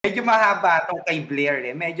Medyo mahaba tong kay Blair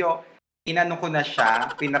eh. Medyo inano ko na siya,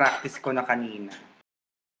 pinractice ko na kanina.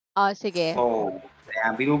 Oh, sige. So,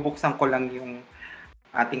 ayan, binubuksan ko lang yung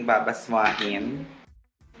ating babaswahin.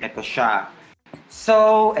 Ito siya.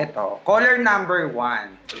 So, ito. Caller number 1.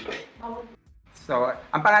 So,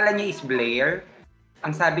 ang pangalan niya is Blair.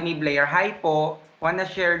 Ang sabi ni Blair, "Hi po, wanna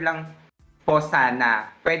share lang po sana.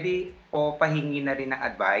 Pwede po pahingi na rin ng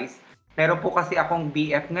advice. Meron po kasi akong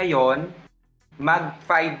BF ngayon. Mag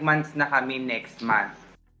 5 months na kami next month.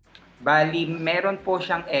 Bali, meron po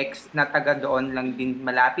siyang ex na taga doon lang din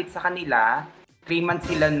malapit sa kanila. 3 months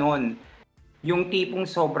sila noon. Yung tipong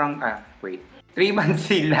sobrang, 3 months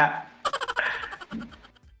sila.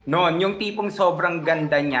 Noon, yung tipong sobrang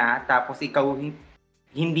ganda niya, tapos ikaw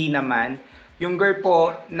hindi naman. Yung girl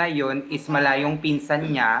po na yun is malayong pinsan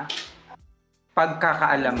niya.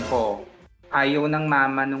 Pagkakaalam ko, ayaw ng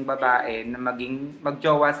mama ng babae na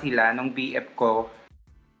magjowa sila nung BF ko.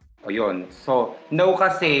 O yun. So, no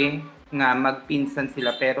kasi nga magpinsan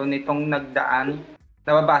sila. Pero nitong nagdaan,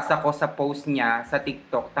 nababasa ko sa post niya sa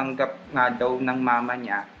TikTok, tanggap nga daw ng mama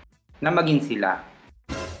niya na maging sila.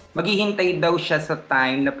 Maghihintay daw siya sa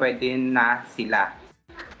time na pwede na sila.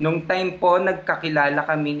 Nung time po nagkakilala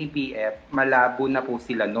kami ni BF, malabo na po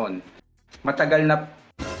sila noon. Matagal na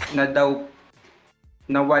daw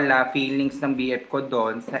nawala feelings ng BF ko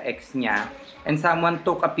doon sa ex niya. And someone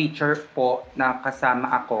took a picture po na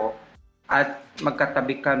kasama ako at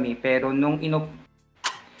magkatabi kami. Pero nung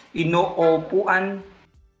inuupuan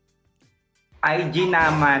IG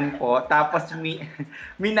naman po, tapos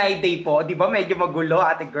minayday po, di ba medyo magulo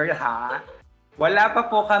ate girl ha? Wala pa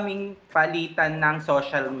po kaming palitan ng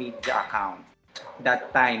social media account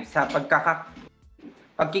that time. Sa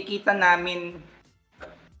pagkikita namin,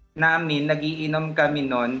 nagiinom kami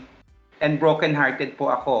noon and broken-hearted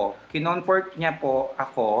po ako. Kinonfort niya po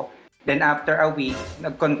ako. Then after a week,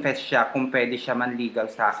 nag-confess siya kung pwede siya manligaw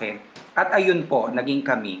sa akin. At ayun po, naging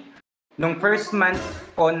kami. Nung first month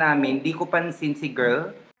po namin, di ko pansin si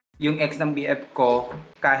girl, yung ex ng BF ko,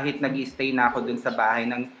 kahit nag-stay na ako dun sa bahay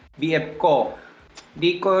ng BF ko.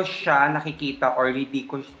 Di ko siya nakikita or di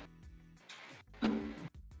ko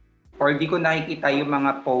nakikita yung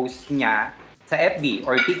mga post niya sa FB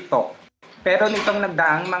or TikTok. Pero nitong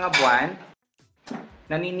nagdaang mga buwan,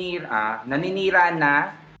 naninira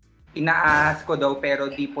na, inaahas ko daw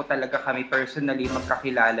pero di po talaga kami personally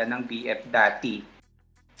magkakilala ng BF dati.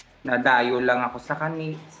 Nadayo lang ako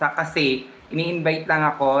kasi ini-invite lang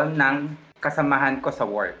ako ng kasamahan ko sa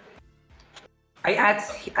work. I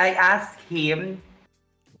asked him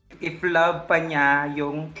if love pa niya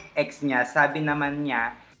yung ex niya. Sabi naman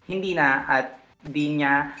niya, hindi na at di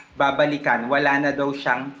niya babalikan. Wala na daw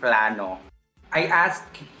siyang plano. I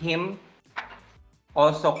asked him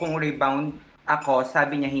also kung rebound ako.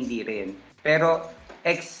 Sabi niya hindi rin. Pero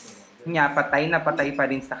ex niya patay na patay pa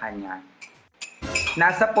rin sa kanya.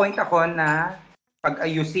 Nasa point ako na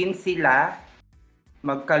pag-ayusin sila,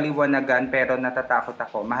 magkaliwanagan pero natatakot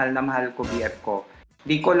ako. Mahal na mahal ko BF ko.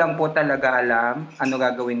 Di ko lang po talaga alam ano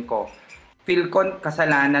gagawin ko. Feel ko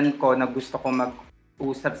kasalanan ko na gusto ko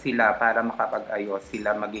mag-usap sila para makapag-ayos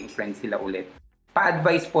sila, maging friends sila ulit.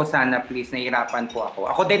 Pa-advise po sana please, nahihirapan po ako.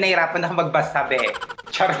 Ako din nahihirapan ako magbasa be.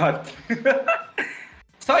 Charot.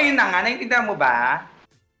 So yun na nga, naiintindihan mo ba?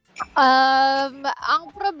 Ang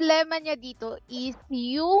problema niya dito is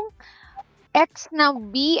yung ex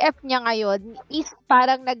ng BF niya ngayon is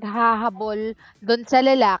parang naghahabol doon sa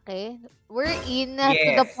lalaki. Wherein, to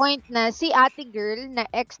the point na si ate girl na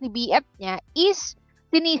ex ni BF niya is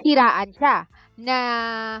sinisiraan siya. Na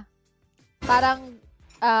parang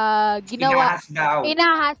inahas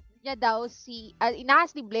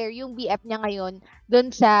ni Blair yung BF niya ngayon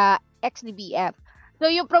doon sa ex ni BF. So,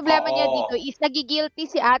 yung problema niya dito is nagigilty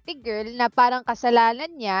si ate girl na parang kasalanan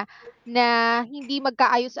niya na hindi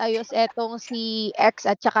magkaayos-ayos etong si ex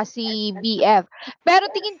at saka si BF. Pero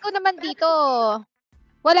tingin ko naman dito,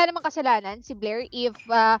 wala namang kasalanan si Blair if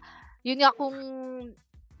yun nga kung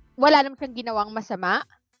wala naman siyang ginawang masama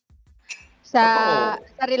sa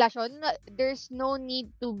relasyon. There's no need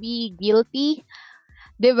to be guilty.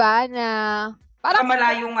 'Di ba? Na parang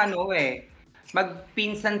malayong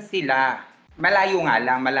magpinsan sila. Malayong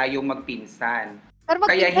magpinsan.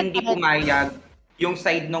 Kaya hindi pumayag yung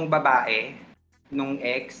side ng babae, nung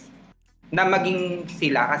ex, na maging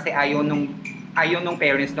sila kasi ayaw nung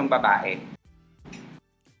parents ng babae.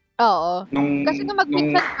 Oo. Kasi kung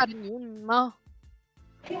magpinsan pa rin yun,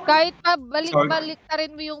 kahit pa balik ka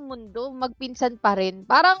rin mo yung mundo, magpinsan pa rin.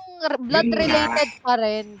 Parang blood-related pa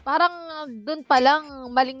rin. Parang dun pa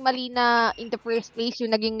lang, maling-mali na in the first place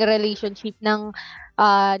yung naging relationship ng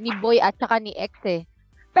ni Boy at saka ni ex eh.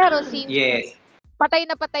 Pero since patay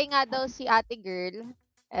na patay nga daw si ate girl,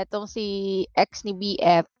 etong si ex ni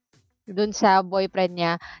BF, dun sa boyfriend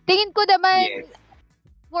niya. Tingin ko naman, Yes.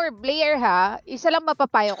 for Blair isa lang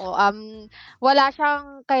mapapayo ko, wala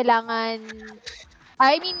siyang kailangan,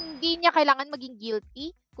 I mean, hindi niya kailangan maging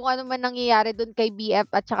guilty kung ano man nangyayari dun kay BF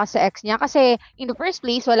at saka sa ex niya. Kasi in the first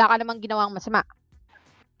place, wala ka namang ginawang masama.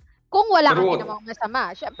 Kung wala kang Truth. ginawang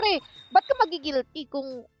masama, syempre, ba't ka magigilty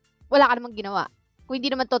kung wala ka namang ginawa? Kung hindi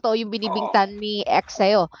naman totoo yung binibingtan ni ex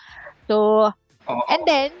sa'yo. So, Oo.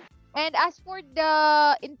 and as for the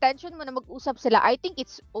intention mo na mag-usap sila, I think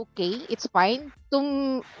it's okay, it's fine.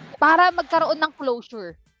 Para magkaroon ng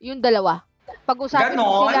closure, yung dalawa. Pag-usapin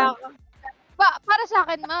mo Ganon? sila. Para sa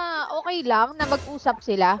akin, okay lang na mag-usap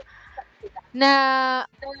sila. Na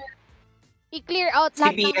i-clear out Si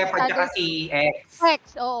lahat ng BF at saka si X. Ex,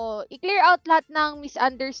 oo. I-clear out lahat ng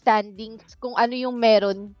misunderstandings kung ano yung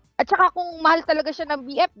meron. At saka kung mahal talaga siya ng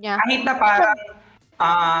BF niya. Kahit na parang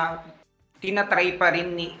tinatry pa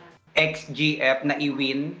rin ni XGF na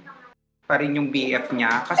i-win pa rin yung BF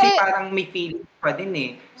niya. Kasi parang may feeling pa din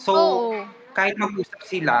eh. So, kahit mag-usap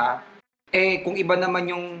sila, kung iba naman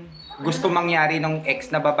yung gusto mangyari ng ex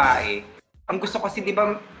na babae, ang gusto kasi di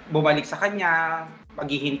ba bumalik sa kanya,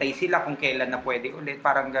 maghihintay sila kung kailan na pwede ulit,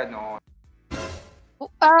 parang gano'n. Go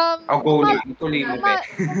na, tuloy mo ba?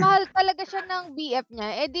 Kung mahal talaga siya ng BF niya,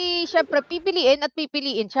 edi syempre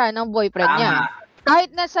pipiliin siya ng boyfriend niya. Kahit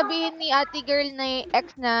na sabihin ni ate girl na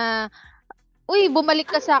ex na, uy, bumalik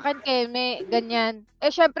ka sa akin, Keme, ganyan.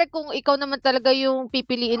 Syempre kung ikaw naman talaga yung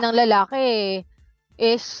pipiliin ng lalaki,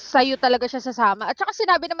 sa'yo talaga siya sasama. At saka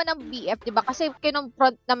sinabi naman ng BF, di ba? Kasi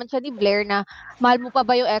kinonfront naman siya ni Blair na, mahal mo pa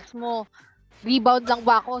ba yung ex mo? Rebound lang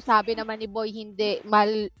ba ako? Sabi naman ni Boy, hindi.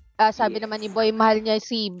 Sabi naman ni Boy, mahal niya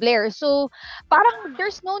si Blair. So, parang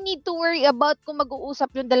there's no need to worry about kung mag-uusap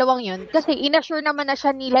yung dalawang yun. Kasi inassure naman na siya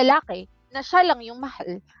ni lalaki na siya lang yung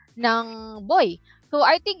mahal ng Boy. So,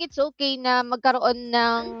 I think it's okay na magkaroon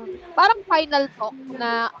ng parang final talk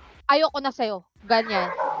na ayoko na sa'yo. Ganyan.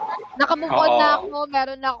 Nakamove on na ako,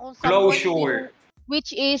 meron na akong closure.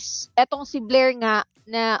 Which is, etong si Blair nga,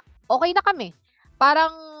 na okay na kami.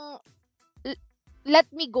 Parang, let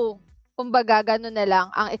me go. Kumbaga, gano'n na lang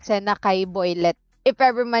ang eksena kay Boylet. If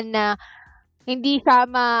ever man na hindi siya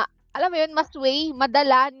alam mo yun,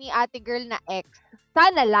 madala ni ate girl na ex.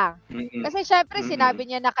 Sana lang. Kasi syempre, sinabi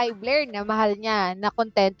niya na kay Blair na mahal niya, na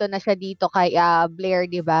kontento na siya dito kay Blair,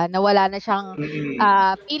 di ba? Na wala na siyang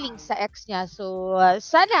feelings sa ex niya. So,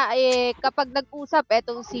 sana, kapag nag-usap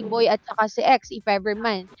etong si Boy at saka si ex, if ever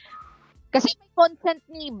man. Kasi may consent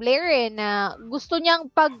ni Blair na gusto niyang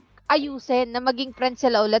ayusin na maging friends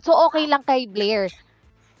sila ulit. So, okay lang kay Blair.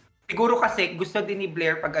 Siguro kasi gusto din ni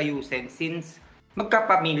Blair pag-ayusin since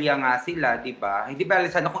magkapamilya nga sila, di ba? Hindi ba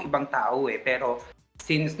sana kung ibang tao pero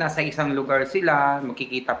since nasa isang lugar sila,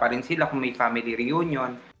 makikita pa rin sila kung may family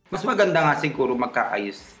reunion, mas maganda nga siguro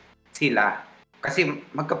magkaayos sila. Kasi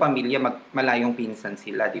magkapamilya, malayong pinsan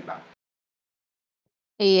sila, di ba?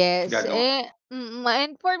 Yes.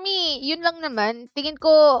 And for me, yun lang naman. Tingin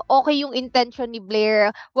ko okay yung intention ni Blair.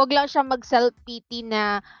 Wag lang siya mag-self-pity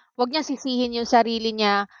na wag niya sisihin yung sarili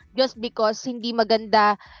niya just because hindi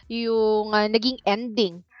maganda yung naging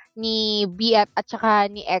ending ni BF at saka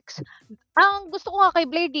ni X. Ang gusto ko nga kay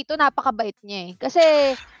Blair dito, napakabait niya Kasi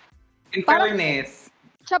in fairness,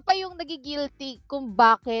 siya pa yung nagigilty kung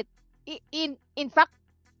bakit. In fact,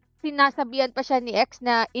 sinasabihan pa siya ni ex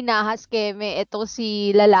na inahas Keme ito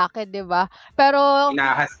si lalaki, 'di ba? Pero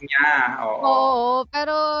inahas niya. Oo,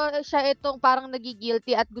 pero siya itong parang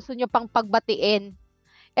nagigilty at gusto niya pang pagbatiin.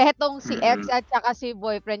 Etong si ex at saka si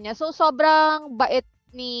boyfriend niya. So sobrang bait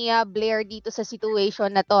ni Blair dito sa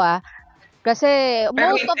situation na 'to Kasi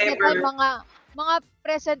pero most of the time mga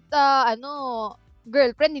present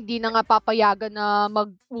girlfriend hindi na nga papayagan na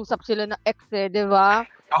mag-usap sila ng ex 'di ba?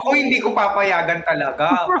 Ako hindi ko papayagan talaga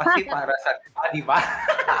kasi para sa di ba?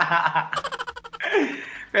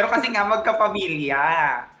 Pero kasi nga magkapamilya.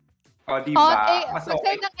 O di ba? Mas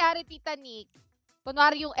okay. Kasi nangyari Tita Nick.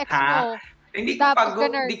 Kunwari yung ex mo. Hindi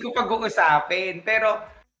ko pag-uusapin. Pero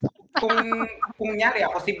kung nyari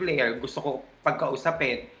ako si Blair, gusto ko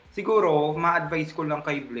pagkausapin. Siguro, ma-advise ko lang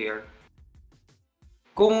kay Blair.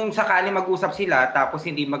 Kung sakali mag-usap sila tapos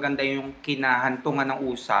hindi maganda yung kinahantungan ng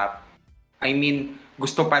usap, I mean,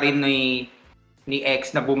 gusto pa rin ni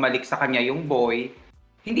ex na bumalik sa kanya yung boy,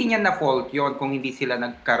 hindi niya na fault yon kung hindi sila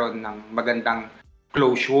nagkaroon ng magandang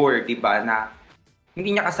closure, di ba? Na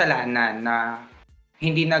hindi niya kasalanan na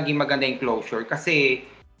hindi naging maganda yung closure kasi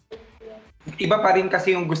iba pa rin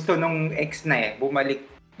kasi yung gusto ng ex na bumalik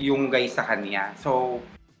yung guy sa kanya. So,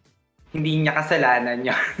 Hindi niya kasalanan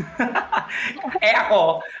yun. Eh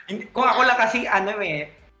ako, kung ako lang kasi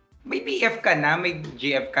may BF ka na, may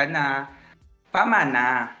GF ka na, tama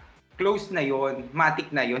na. Close na yon, matik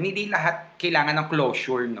na yon. Hindi lahat kailangan ng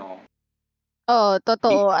closure, no? Oo, Di-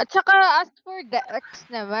 totoo. At saka as for the ex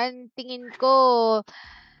naman, tingin ko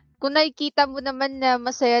kung nakikita mo naman na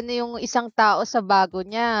masaya na yung isang tao sa bago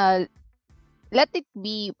niya, let it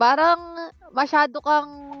be. Parang masyado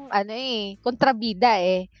kang kontrabida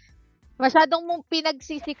eh. Masyadong mong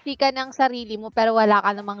pinagsisiksikan ng sarili mo pero wala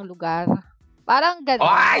ka namang lugar. Parang ganon.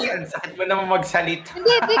 Ay, ang sakit mo naman magsalita.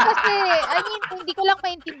 Hindi kasi, I mean, hindi ko lang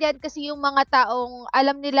maintindihan kasi yung mga taong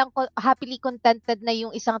alam nilang happily contented na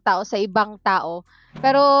yung isang tao sa ibang tao,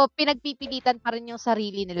 pero pinagpipilitan pa rin yung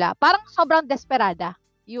sarili nila. Parang sobrang desperada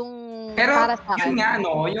yung Pero para sa yun akin. nga,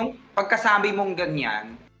 no, yung pagkasabi mong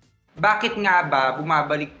ganyan, bakit nga ba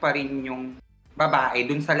bumabalik pa rin yung babae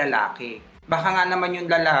dun sa lalaki? Baka nga naman yung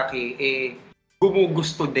lalaki,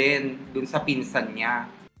 gumugusto din dun sa pinsan niya.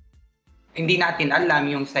 Hindi natin alam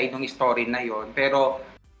yung side ng story na yon, pero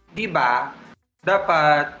di ba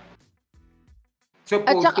dapat At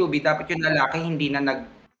supposed saka, to be dapat yung lalaki hindi na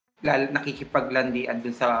nakikipaglandian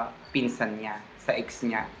dun sa pinsan niya, sa ex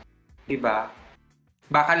niya, di ba?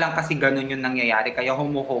 Baka lang kasi ganun yung nangyayari kaya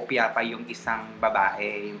humuhopya pa yung isang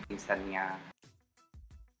babae, yung pinsan niya.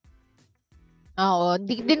 oo,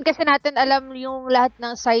 di din kasi natin alam yung lahat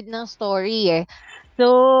ng side ng story eh. So,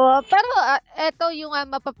 pero eto yung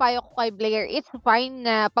mapapayo ko kay Blair, it's fine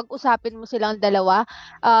na pag-usapin mo silang dalawa.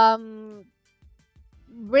 Um,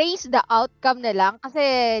 Brace the outcome na lang kasi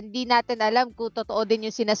hindi natin alam kung totoo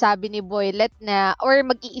din yung sinasabi ni Boylet na or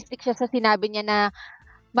mag-iistik siya sa sinabi niya na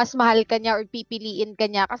mas mahal ka niya or pipiliin ka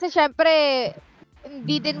niya. Kasi syempre,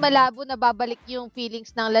 hindi din malabo na babalik yung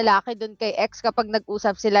feelings ng lalaki dun kay ex kapag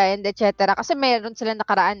nag-usap sila and etc. Kasi meron sila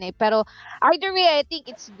nakaraan eh. Pero either way, I think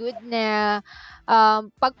it's good na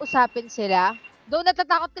pag-usapin sila. Though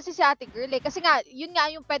natatakot kasi si ate girl eh. Kasi nga, yun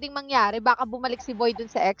nga yung pwedeng mangyari. Baka bumalik si boy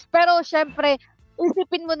dun sa ex. Pero syempre,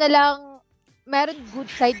 isipin mo na lang, meron good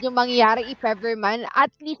side yung mangyayari if ever man.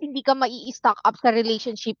 At least hindi ka mai-stock up sa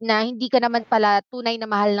relationship na hindi ka naman pala tunay na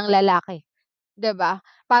mahal ng lalaki. 'Di ba?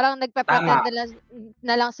 Parang Tama. nagpe-pretend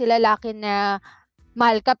na lang si lalaki na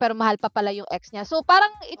mahal ka pero mahal pa pala yung ex niya. So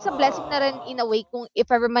parang it's a blessing na rin in a way kung if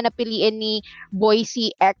ever man napiliin ni boy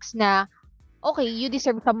si ex na okay, you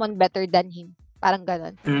deserve someone better than him. Parang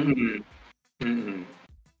gano'n. Mm-mm. Mm-mm.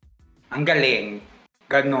 Ang galing.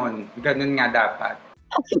 Ganon. Ganon nga dapat.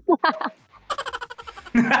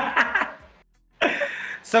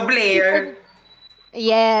 So Blair,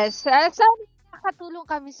 Yes. Sana nakatulong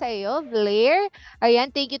kami sa iyo, Blair.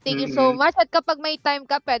 Ayan, thank you so mm-mm. much. At kapag may time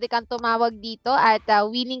ka, pwede kang tumawag dito at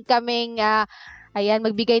willing kaming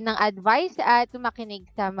magbigay ng advice at makinig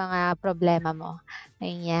sa mga problema mo.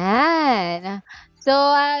 Ayan. So,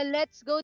 let's go